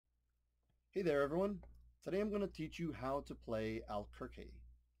Hey there everyone. Today I'm going to teach you how to play Alquerque.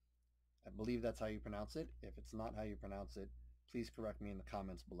 I believe that's how you pronounce it. If it's not how you pronounce it, please correct me in the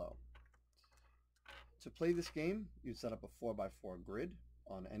comments below. To play this game, you set up a 4x4 grid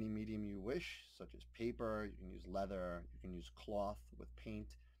on any medium you wish, such as paper, you can use leather, you can use cloth with paint,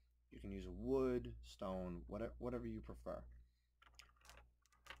 you can use wood, stone, whatever you prefer.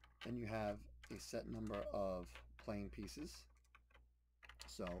 Then you have a set number of playing pieces.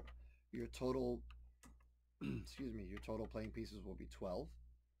 So your total your total playing pieces will be 12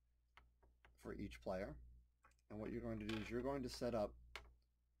 for each player. And what you're going to do is you're going to set up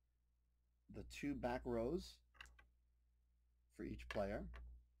the 2 back rows for each player,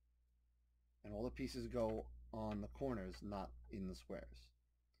 and all the pieces go on the corners, not in the squares.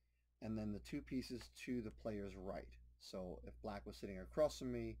 And then the 2 pieces to the player's right. So if black was sitting across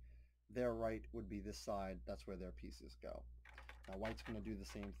from me, their right would be this side. That's where their pieces go. Now white's going to do the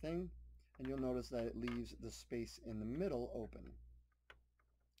same thing, and you'll notice that it leaves the space in the middle open.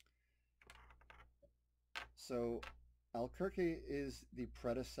 So Alquerque is the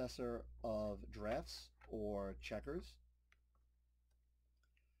predecessor of drafts or checkers,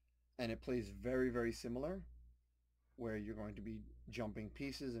 and it plays very, very similar, where you're going to be jumping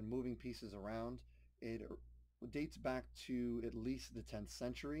pieces and moving pieces around. It dates back to at least the 10th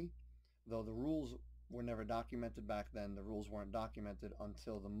century, though the rules were never documented back then. The rules weren't documented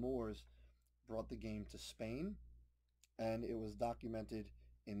until the Moors brought the game to Spain, and it was documented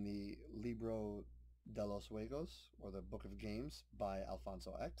in the Libro de los juegos, or the Book of Games, by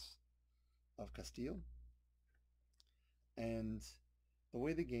Alfonso X of Castile. And the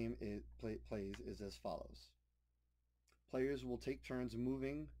way the game plays is as follows. Players will take turns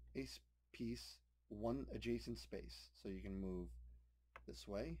moving a piece one adjacent space. So you can move this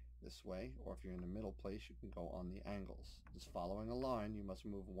way, or if you're in the middle place, you can go on the angles. Just following a line, you must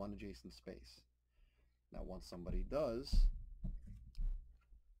move one adjacent space. Now once somebody does,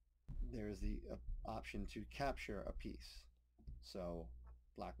 there's the option to capture a piece. So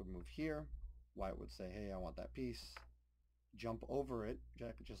black would move here, white would say, hey, I want that piece, jump over it,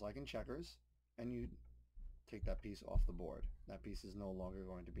 just like in checkers, and you take that piece off the board. That piece is no longer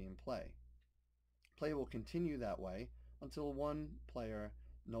going to be in play. Play will continue that way until one player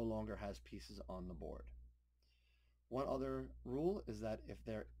no longer has pieces on the board. One other rule is that if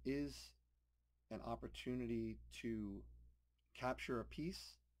there is an opportunity to capture a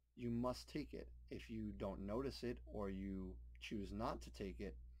piece, you must take it. If you don't notice it or you choose not to take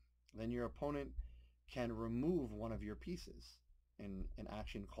it, then your opponent can remove one of your pieces in an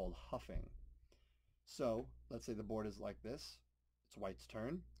action called huffing. So let's say the board is like this. It's white's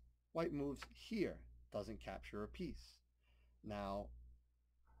turn. White moves here, doesn't capture a piece. Now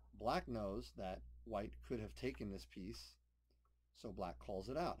black knows that white could have taken this piece, so black calls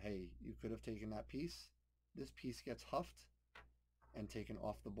it out. Hey, you could have taken that piece. This piece gets huffed and taken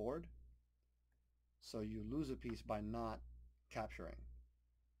off the board, so you lose a piece by not capturing.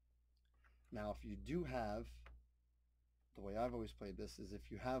 Now if you do have, the way I've always played this is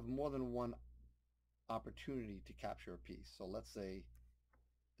if you have more than one opportunity to capture a piece. So let's say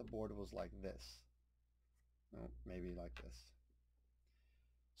the board was like this, maybe like this.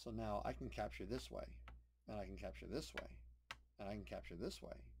 So now I can capture this way, and I can capture this way, and I can capture this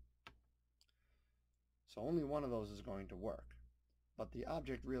way. So only one of those is going to work. But the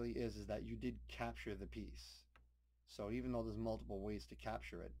object really is that you did capture the piece. So even though there's multiple ways to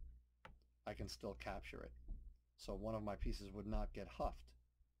capture it, I can still capture it. So one of my pieces would not get huffed.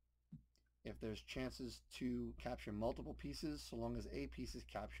 If there's chances to capture multiple pieces, so long as a piece is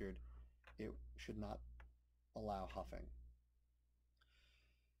captured, it should not allow huffing.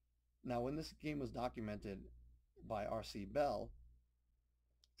 Now when this game was documented by R.C. Bell,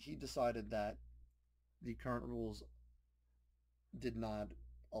 he decided that the current rules did not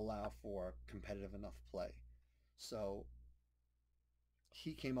allow for competitive enough play. So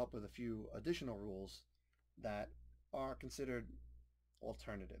he came up with a few additional rules that are considered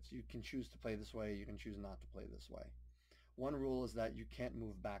alternatives. You can choose to play this way, you can choose not to play this way. One rule is that you can't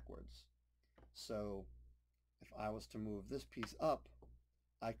move backwards. So if I was to move this piece up,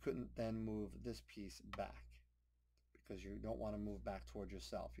 I couldn't then move this piece back, because you don't want to move back towards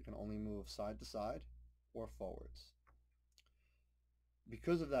yourself. You can only move side to side or forwards.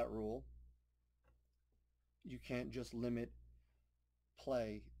 Because of that rule, you can't just limit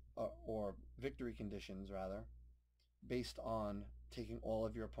play or victory conditions, rather, based on taking all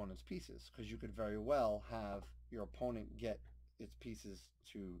of your opponent's pieces, because you could very well have your opponent get its pieces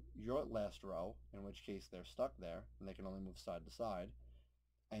to your last row, in which case they're stuck there and they can only move side to side,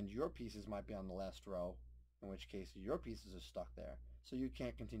 and your pieces might be on the last row, in which case your pieces are stuck there. so you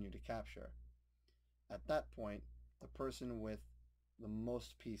can't continue to capture. At that point, the person with the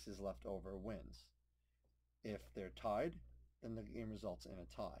most pieces left over wins. If they're tied, then the game results in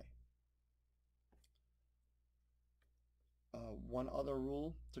a tie. One other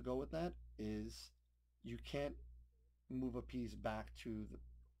rule to go with that is you can't move a piece back to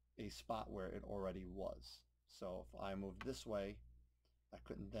a spot where it already was. So if I moved this way, I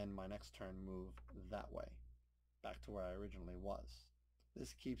couldn't then my next turn move that way, back to where I originally was.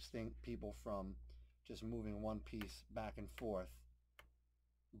 This keeps people from just moving one piece back and forth,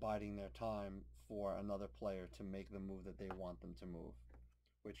 biding their time for another player to make the move that they want them to move,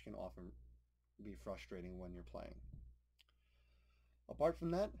 which can often be frustrating when you're playing. Apart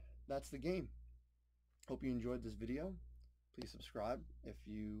from that, that's the game. Hope you enjoyed this video. Please subscribe if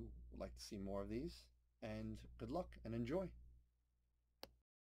you would like to see more of these, and good luck and enjoy.